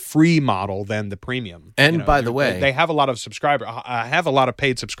the free model than the premium. And by the way, they have a lot of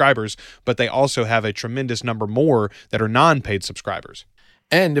paid subscribers, but they also have a tremendous number more that are non-paid subscribers.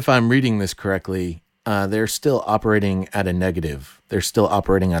 And if I'm reading this correctly, they're still operating at a negative. They're still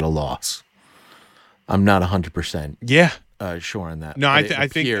operating at a loss. I'm not 100% sure on that. No, I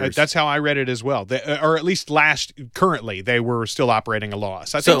think that's how I read it as well. Or at least currently, they were still operating a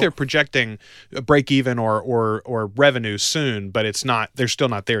loss. I think they're projecting a break even or revenue soon, but they're still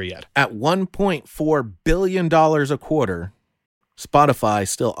not there yet. At $1.4 billion a quarter, Spotify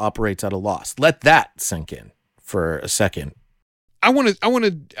still operates at a loss. Let that sink in for a second. I want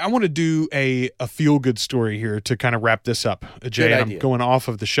to do a feel good story here to kind of wrap this up, Jay. And I'm going off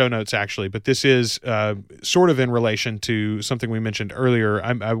of the show notes actually, but this is sort of in relation to something we mentioned earlier.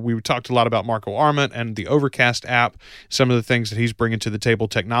 We talked a lot about Marco Arment and the Overcast app, some of the things that he's bringing to the table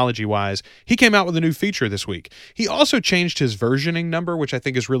technology wise. He came out with a new feature this week. He also changed his versioning number, which I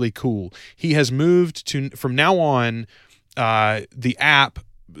think is really cool. He has moved to, from now on, the app.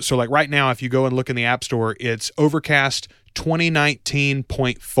 So like right now, if you go and look in the App Store, it's Overcast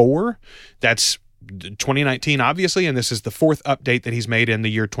 2019.4. That's 2019, obviously, and this is the 4th update that he's made in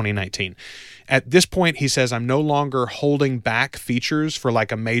the year 2019. At this point, he says, I'm no longer holding back features for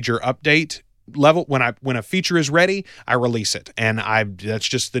like a major update level. When a feature is ready, I release it, and that's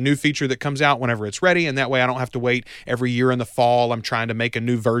just the new feature that comes out whenever it's ready, and that way I don't have to wait every year in the fall. I'm trying to make a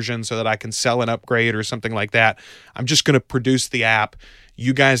new version so that I can sell an upgrade or something like that. I'm just going to produce the app.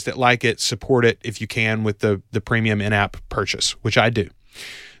 You guys that like it, support it if you can with the premium in-app purchase, which I do.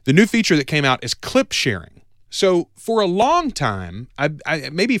 The new feature that came out is clip sharing. So for a long time,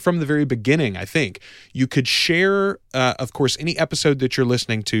 maybe from the very beginning, I think, you could share, of course, any episode that you're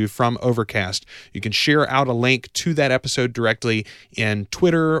listening to from Overcast. You can share out a link to that episode directly in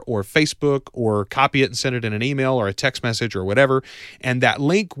Twitter or Facebook, or copy it and send it in an email or a text message or whatever. And that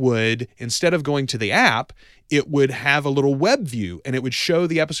link would, instead of going to the app, it would have a little web view, and it would show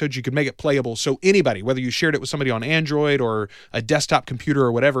the episodes. You could make it playable, so anybody, whether you shared it with somebody on Android or a desktop computer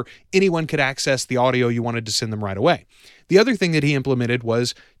or whatever, anyone could access the audio you wanted to send them right away. The other thing that he implemented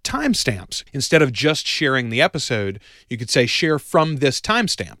was timestamps. Instead of just sharing the episode, you could say share from this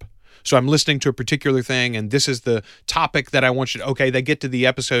timestamp. So I'm listening to a particular thing, and this is the topic that I want you to, okay, they get to the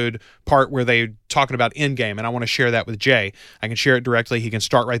episode part where they're talking about Endgame, and I want to share that with Jay. I can share it directly. He can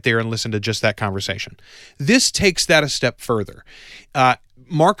start right there and listen to just that conversation. This takes that a step further.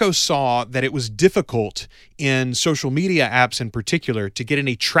 Marco saw that it was difficult in social media apps in particular to get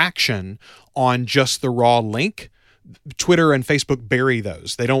any traction on just the raw link. Twitter and Facebook bury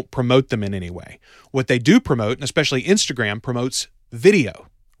those. They don't promote them in any way. What they do promote, and especially Instagram, promotes video.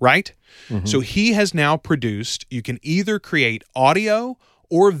 Right? Mm-hmm. So he has now produced, you can either create audio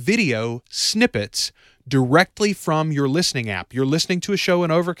or video snippets directly from your listening app. You're listening to a show in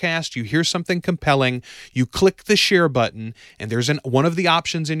Overcast, you hear something compelling, you click the share button, and there's one of the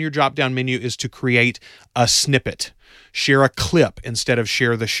options in your drop-down menu is to create a snippet. Share a clip instead of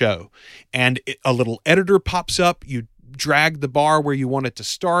share the show. And a little editor pops up, you drag the bar where you want it to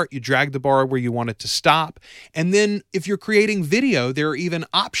start, you drag the bar where you want it to stop. And then if you're creating video, there are even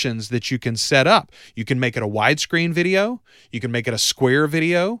options that you can set up. You can make it a widescreen video, you can make it a square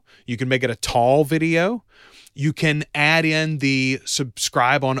video, you can make it a tall video. You can add in the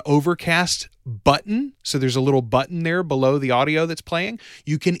subscribe on Overcast button. So there's a little button there below the audio that's playing.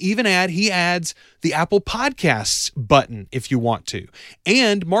 You can even he adds the Apple Podcasts button if you want to.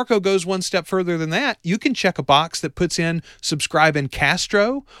 And Marco goes one step further than that. You can check a box that puts in subscribe in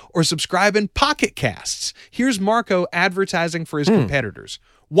Castro or subscribe in Pocket Casts. Here's Marco advertising for his competitors.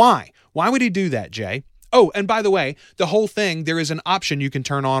 Why? Why would he do that, Jay? Oh, and by the way, the whole thing, there is an option you can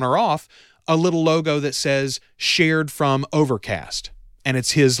turn on or off, a little logo that says shared from Overcast, and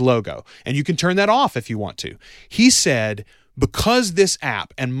it's his logo. And you can turn that off if you want to. He said, because this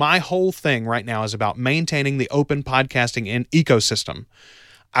app and my whole thing right now is about maintaining the open podcasting ecosystem,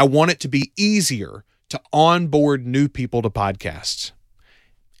 I want it to be easier to onboard new people to podcasts.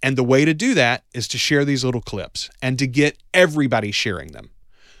 And the way to do that is to share these little clips and to get everybody sharing them.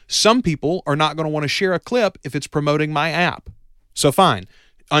 Some people are not going to want to share a clip if it's promoting my app. So fine.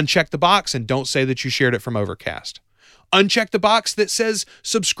 Uncheck the box and don't say that you shared it from Overcast. Uncheck the box that says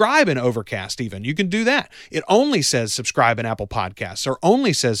subscribe in Overcast even. You can do that. It only says subscribe in Apple Podcasts, or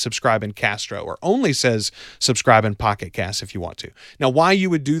only says subscribe in Castro, or only says subscribe in Pocket Cast if you want to. Now, why you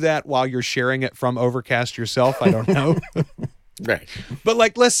would do that while you're sharing it from Overcast yourself, I don't know. Right. But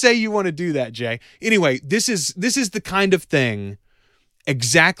like, let's say you want to do that, Jay. Anyway, this is the kind of thing,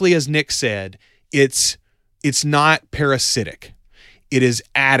 exactly as Nick said, it's not parasitic. It is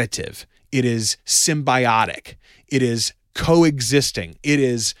additive. It is symbiotic. It is coexisting.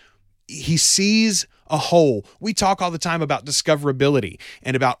 He sees a whole. We talk all the time about discoverability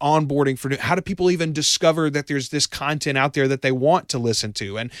and about onboarding for how do people even discover that there's this content out there that they want to listen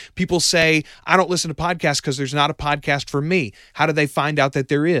to? And people say, I don't listen to podcasts because there's not a podcast for me. How do they find out that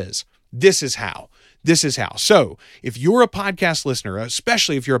there is? This is how. So if you're a podcast listener,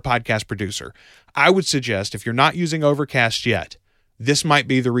 especially if you're a podcast producer, I would suggest, if you're not using Overcast yet, this might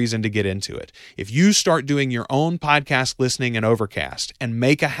be the reason to get into it. If you start doing your own podcast listening in Overcast and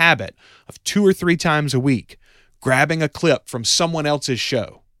make a habit of 2 or 3 times a week, grabbing a clip from someone else's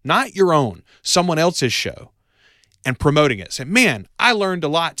show, not your own, someone else's show, and promoting it. Say, man, I learned a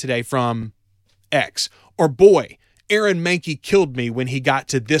lot today from X. Or boy, Aaron Mahnke killed me when he got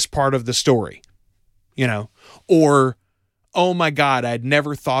to this part of the story. Or, oh my God, I'd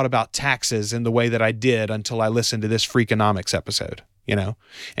never thought about taxes in the way that I did until I listened to this Freakonomics episode.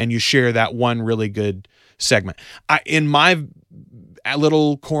 And you share that one really good segment. In my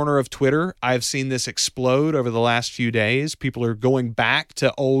little corner of Twitter, I've seen this explode over the last few days. People are going back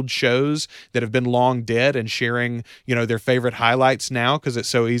to old shows that have been long dead and sharing, their favorite highlights now because it's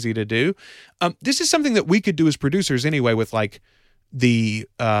so easy to do. This is something that we could do as producers anyway with like the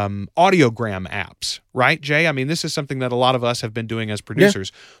audiogram apps, right, Jay? I mean, this is something that a lot of us have been doing as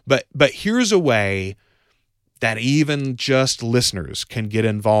producers. Yeah. But here's a way that even just listeners can get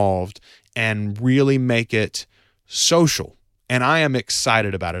involved and really make it social. And I am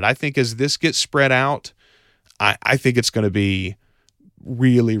excited about it. I think as this gets spread out, I think it's going to be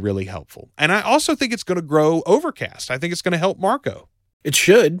really, really helpful. And I also think it's going to grow Overcast. I think it's going to help Marco. It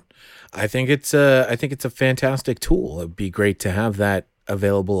should. I think it's a fantastic tool. It'd be great to have that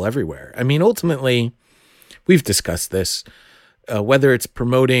available everywhere. I mean, ultimately, we've discussed this, whether it's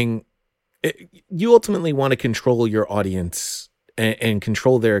promoting, you ultimately want to control your audience and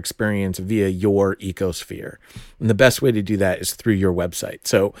control their experience via your ecosphere. And the best way to do that is through your website.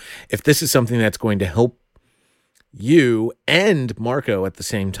 So if this is something that's going to help you and Marco at the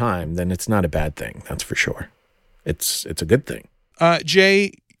same time, then it's not a bad thing. That's for sure. It's a good thing.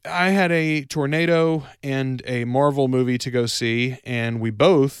 Jay, I had a tornado and a Marvel movie to go see, and we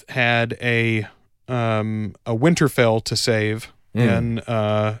both had a Winterfell to save in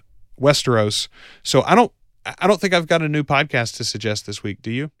Westeros. So I don't think I've got a new podcast to suggest this week.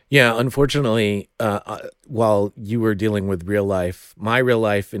 Do you? Yeah, unfortunately, while you were dealing with real life, my real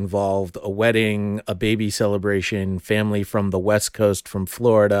life involved a wedding, a baby celebration, family from the West Coast, from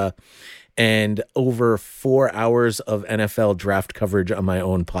Florida, and over 4 hours of NFL draft coverage on my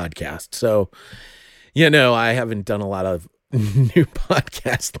own podcast. So, I haven't done a lot of new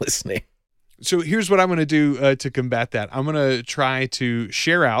podcast listening. So here's what I'm going to do to combat that. I'm going to try to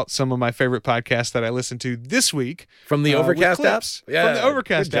share out some of my favorite podcasts that I listened to this week from the Overcast app. Yeah, from the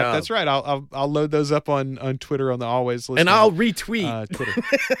Overcast app. That's right. I'll load those up on Twitter on the Always Listening. And I'll retweet Twitter.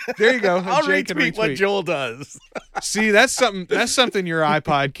 There you go. I'll retweet what Joel does. See, that's something your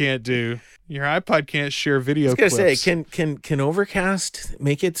iPod can't do. Your iPod can't share video clips. I was going to say, can Overcast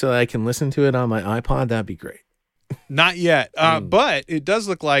make it so I can listen to it on my iPod? That'd be great. Not yet, but it does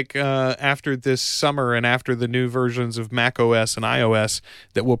look like after this summer and after the new versions of Mac OS and iOS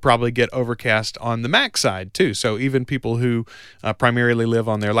that we'll probably get Overcast on the Mac side too. So even people who primarily live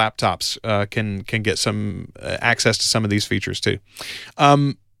on their laptops can get some access to some of these features too.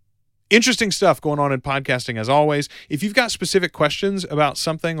 Interesting stuff going on in podcasting as always. If you've got specific questions about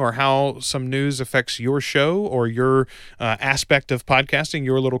something or how some news affects your show or your aspect of podcasting,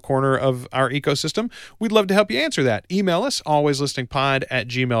 your little corner of our ecosystem, we'd love to help you answer that. Email us,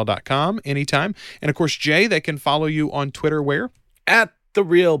 alwayslisteningpod@gmail.com anytime. And of course, Jay, they can follow you on Twitter where? At The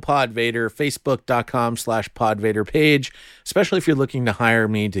Real Podvader, facebook.com/Podvader page, especially if you're looking to hire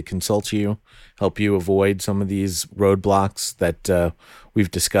me to consult you, help you avoid some of these roadblocks that we've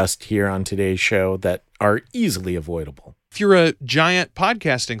discussed here on today's show that are easily avoidable. If you're a giant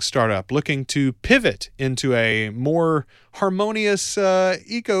podcasting startup looking to pivot into a more harmonious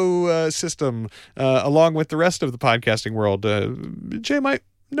ecosystem along with the rest of the podcasting world, Jay might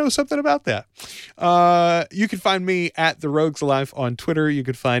know something about that. You can find me at The Rogues Life on Twitter. You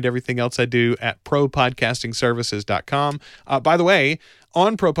can find everything else I do at propodcastingservices.com. By the way,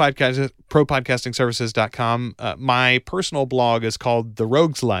 on propodcastingservices.com, my personal blog is called The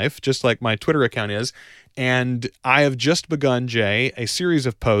Rogues Life, just like my Twitter account is. And I have just begun, Jay, a series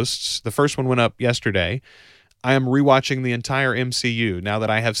of posts. The first one went up yesterday. I am rewatching the entire MCU now that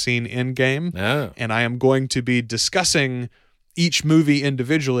I have seen Endgame. Oh. And I am going to be discussing each movie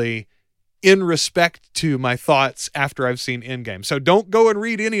individually in respect to my thoughts after I've seen Endgame. So don't go and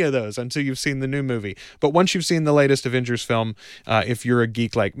read any of those until you've seen the new movie. But once you've seen the latest Avengers film, if you're a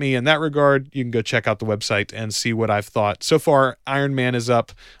geek like me in that regard, you can go check out the website and see what I've thought. So far, Iron Man is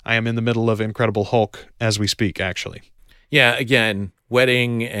up. I am in the middle of Incredible Hulk as we speak, actually. Yeah, again,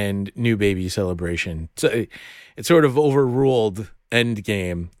 wedding and new baby celebration. So it sort of overruled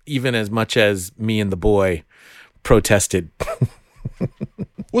Endgame, even as much as me and the boy protested.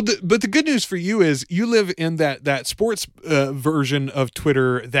 Well, but the good news for you is you live in that sports version of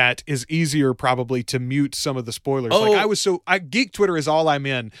Twitter that is easier probably to mute some of the spoilers. Oh. Like Geek Twitter is all I'm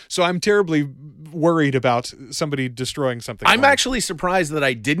in, so I'm terribly worried about somebody destroying something. I'm actually surprised that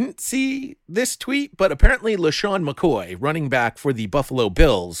I didn't see this tweet, but apparently LaShawn McCoy, running back for the Buffalo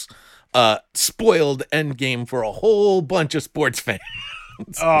Bills, spoiled Endgame for a whole bunch of sports fans.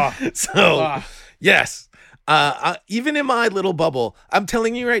 Yes. Even in my little bubble, I'm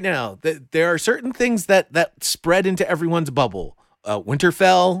telling you right now that there are certain things that spread into everyone's bubble.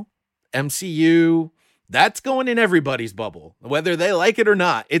 Winterfell, MCU, that's going in everybody's bubble, whether they like it or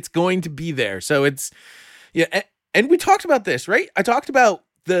not. It's going to be there. So it's, yeah. And we talked about this, right? I talked about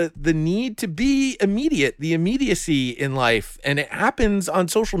the need to be immediate, the immediacy in life, and it happens on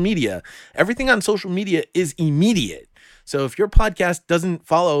social media. Everything on social media is immediate. So if your podcast doesn't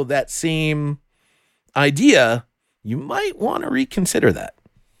follow that same idea, you might want to reconsider that.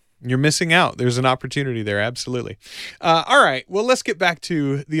 You're missing out. There's an opportunity there. Absolutely. All right. Well, let's get back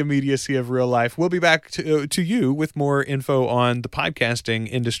to the immediacy of real life. We'll be back to you with more info on the podcasting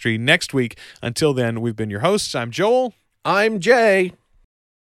industry next week. Until then, we've been your hosts. I'm Joel. I'm Jay.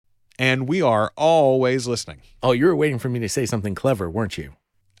 And we are always listening. Oh, you were waiting for me to say something clever, weren't you?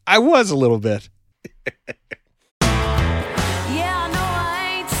 I was a little bit.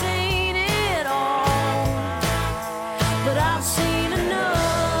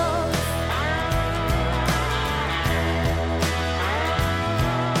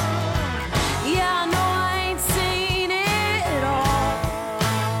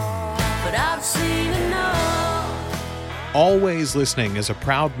 Always Listening is a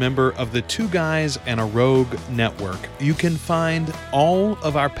proud member of the Two Guys and a Rogue network. You can find all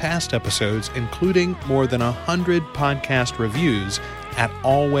of our past episodes, including more than 100 podcast reviews, at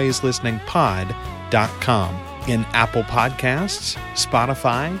alwayslisteningpod.com. In Apple Podcasts,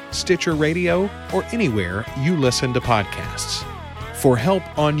 Spotify, Stitcher Radio, or anywhere you listen to podcasts. For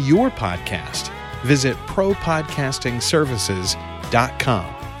help on your podcast, visit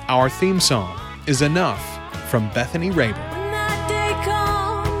propodcastingservices.com. Our theme song is Enough from Bethany Rayburn. When that day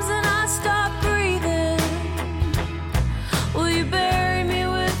comes and I stop breathing, will you bury me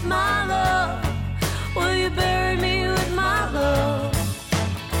with my love? Will you bury me with my love?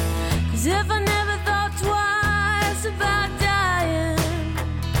 'Cause if I never thought twice about dying,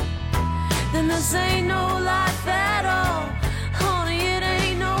 then this ain't no life at all. Honey, it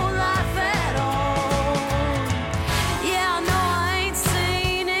ain't no life at all. Yeah, I know I ain't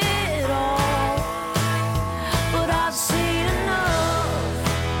seen it all, but I've seen enough.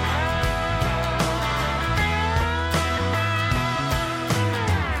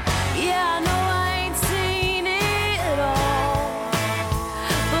 Yeah, I know I ain't seen it all,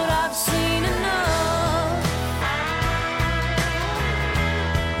 but I've seen enough.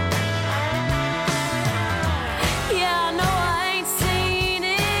 Yeah, I know I ain't seen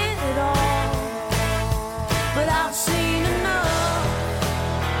it all, but I've seen enough.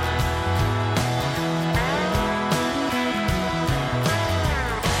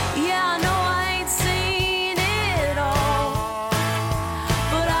 Yeah, I know I ain't seen it all,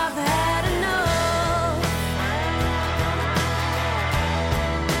 but I've had enough.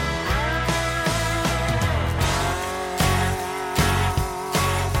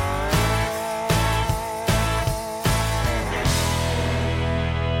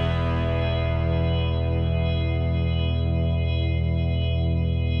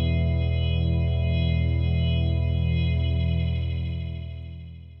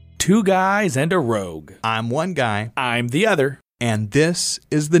 Two Guys and a Rogue. I'm one guy, I'm the other. and this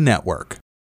is the network.